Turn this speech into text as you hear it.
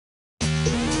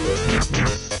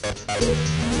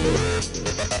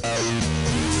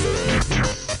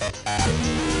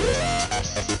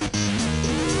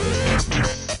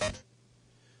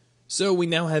So we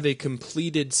now have a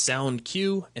completed sound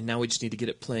cue, and now we just need to get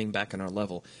it playing back on our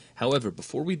level. However,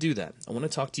 before we do that, I want to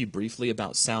talk to you briefly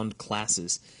about sound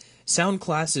classes. Sound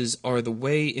classes are the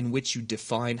way in which you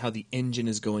define how the engine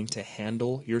is going to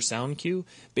handle your sound cue.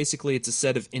 Basically, it's a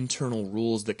set of internal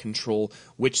rules that control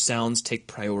which sounds take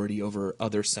priority over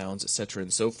other sounds, etc.,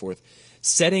 and so forth.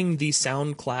 Setting the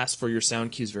sound class for your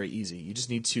sound cue is very easy. You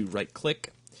just need to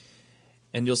right-click,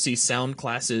 and you'll see sound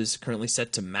classes currently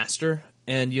set to master.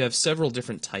 And you have several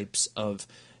different types of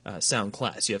sound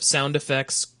class. You have sound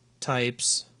effects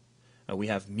types. We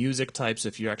have music types.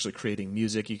 If you're actually creating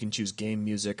music, you can choose game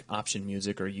music, option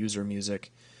music, or user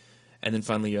music. And then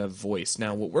finally you have voice.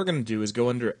 Now what we're going to do is go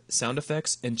under sound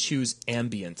effects and choose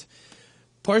ambient.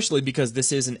 Partially because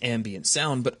this is an ambient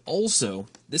sound, but also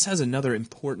this has another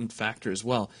important factor as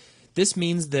well. This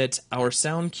means that our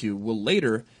sound cue will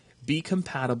later be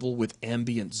compatible with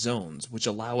ambient zones, which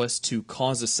allow us to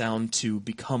cause a sound to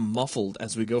become muffled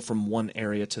as we go from one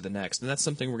area to the next. And that's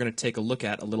something we're going to take a look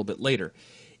at a little bit later.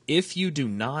 If you do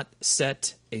not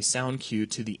set a sound cue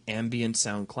to the ambient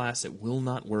sound class, it will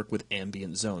not work with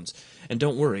ambient zones. And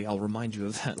don't worry, I'll remind you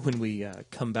of that when we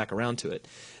come back around to it.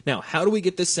 Now, how do we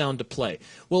get this sound to play?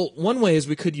 Well, one way is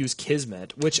we could use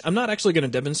Kismet, which I'm not actually going to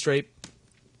demonstrate.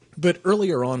 But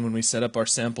earlier on when we set up our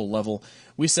sample level,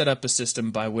 we set up a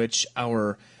system by which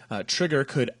our trigger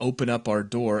could open up our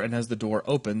door, and as the door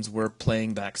opens, we're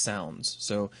playing back sounds.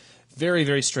 So very,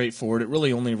 very straightforward. It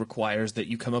really only requires that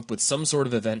you come up with some sort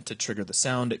of event to trigger the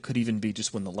sound. It could even be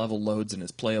just when the level loads and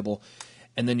is playable.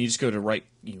 And then you just go to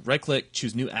right-click,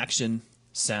 choose New Action,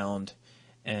 Sound,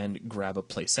 and grab a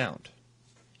Play Sound.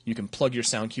 You can plug your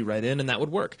sound cue right in, and that would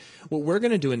work. What we're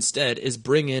going to do instead is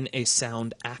bring in a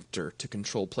sound actor to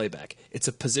control playback. It's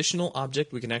a positional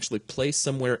object we can actually place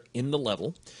somewhere in the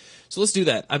level. So let's do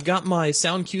that. I've got my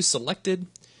sound cue selected.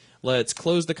 Let's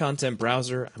close the content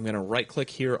browser. I'm going to right-click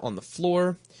here on the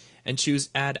floor and choose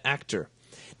Add Actor.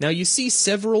 Now you see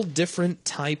several different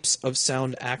types of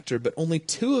sound actor, but only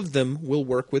two of them will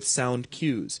work with sound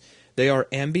cues. They are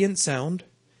Ambient Sound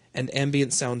and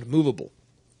Ambient Sound Movable.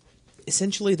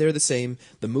 Essentially, they're the same.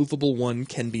 The movable one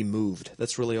can be moved.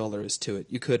 That's really all there is to it.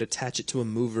 You could attach it to a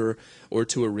mover or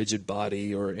to a rigid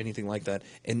body or anything like that,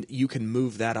 and you can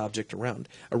move that object around.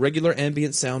 A regular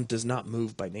ambient sound does not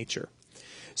move by nature.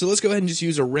 So let's go ahead and just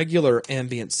use a regular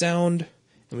ambient sound,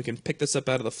 and we can pick this up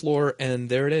out of the floor, and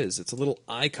there it is. It's a little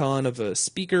icon of a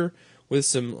speaker with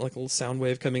some like a little sound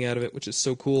wave coming out of it, which is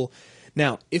so cool.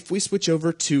 Now, if we switch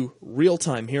over to real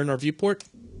time here in our viewport,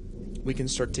 we can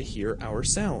start to hear our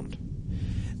sound.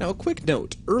 Now, a quick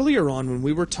note. Earlier on, when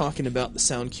we were talking about the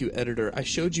sound cue editor, I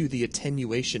showed you the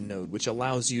attenuation node, which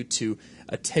allows you to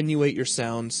attenuate your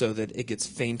sound so that it gets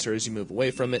fainter as you move away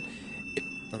from it.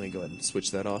 Let me go ahead and switch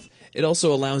that off. It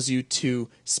also allows you to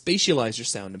spatialize your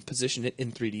sound and position it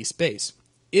in 3D space.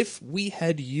 If we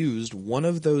had used one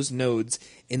of those nodes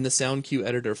in the sound cue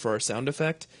editor for our sound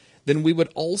effect, then we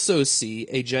would also see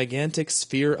a gigantic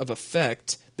sphere of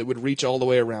effect that would reach all the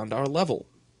way around our level.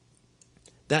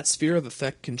 That sphere of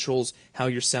effect controls how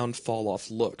your sound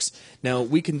fall-off looks. Now,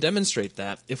 we can demonstrate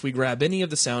that if we grab any of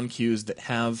the sound cues that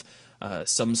have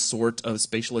some sort of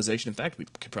spatialization. In fact, we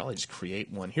could probably just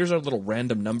create one. Here's our little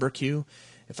random number cue.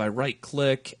 If I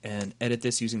right-click and edit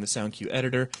this using the sound cue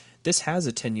editor, this has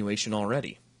attenuation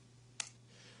already.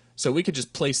 So we could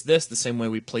just place this the same way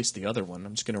we placed the other one.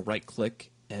 I'm just going to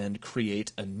right-click and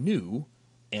create a new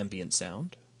ambient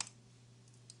sound.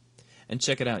 And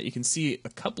check it out. You can see a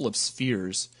couple of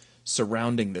spheres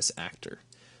surrounding this actor.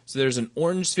 So there's an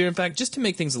orange sphere. In fact, just to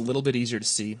make things a little bit easier to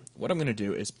see, what I'm going to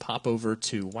do is pop over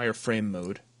to wireframe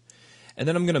mode. And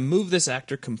then I'm going to move this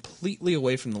actor completely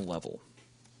away from the level.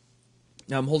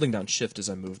 Now I'm holding down Shift as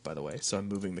I move, by the way, so I'm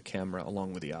moving the camera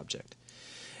along with the object.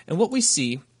 And what we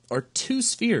see are two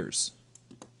spheres.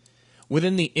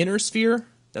 Within the inner sphere,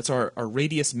 that's our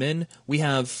radius min, we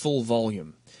have full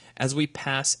volume. As we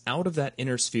pass out of that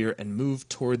inner sphere and move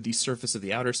toward the surface of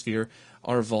the outer sphere,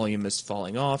 our volume is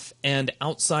falling off, and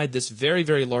outside this very,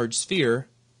 very large sphere,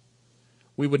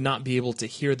 we would not be able to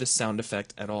hear this sound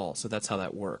effect at all, so that's how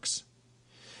that works.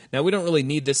 Now, we don't really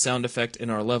need this sound effect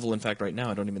in our level. In fact, right now,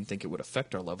 I don't even think it would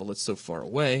affect our level. It's so far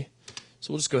away,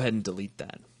 so we'll just go ahead and delete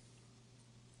that.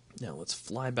 Now, let's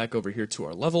fly back over here to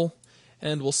our level,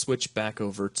 and we'll switch back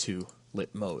over to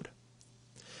lit mode.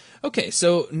 Okay,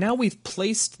 so now we've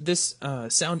placed this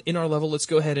sound in our level. Let's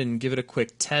go ahead and give it a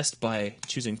quick test by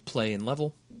choosing play in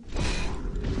level.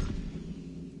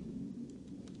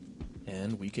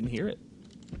 And we can hear it.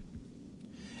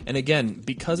 And again,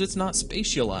 because it's not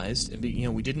spatialized,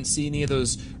 we didn't see any of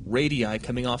those radii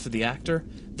coming off of the actor,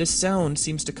 this sound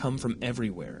seems to come from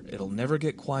everywhere. It'll never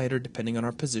get quieter depending on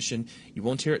our position. You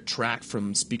won't hear it track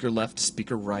from speaker left to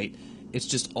speaker right. It's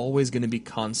just always going to be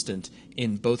constant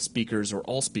in both speakers or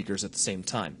all speakers at the same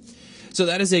time. So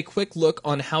that is a quick look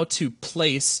on how to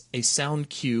place a sound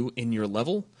cue in your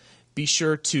level. Be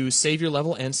sure to save your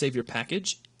level and save your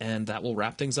package, and that will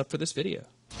wrap things up for this video.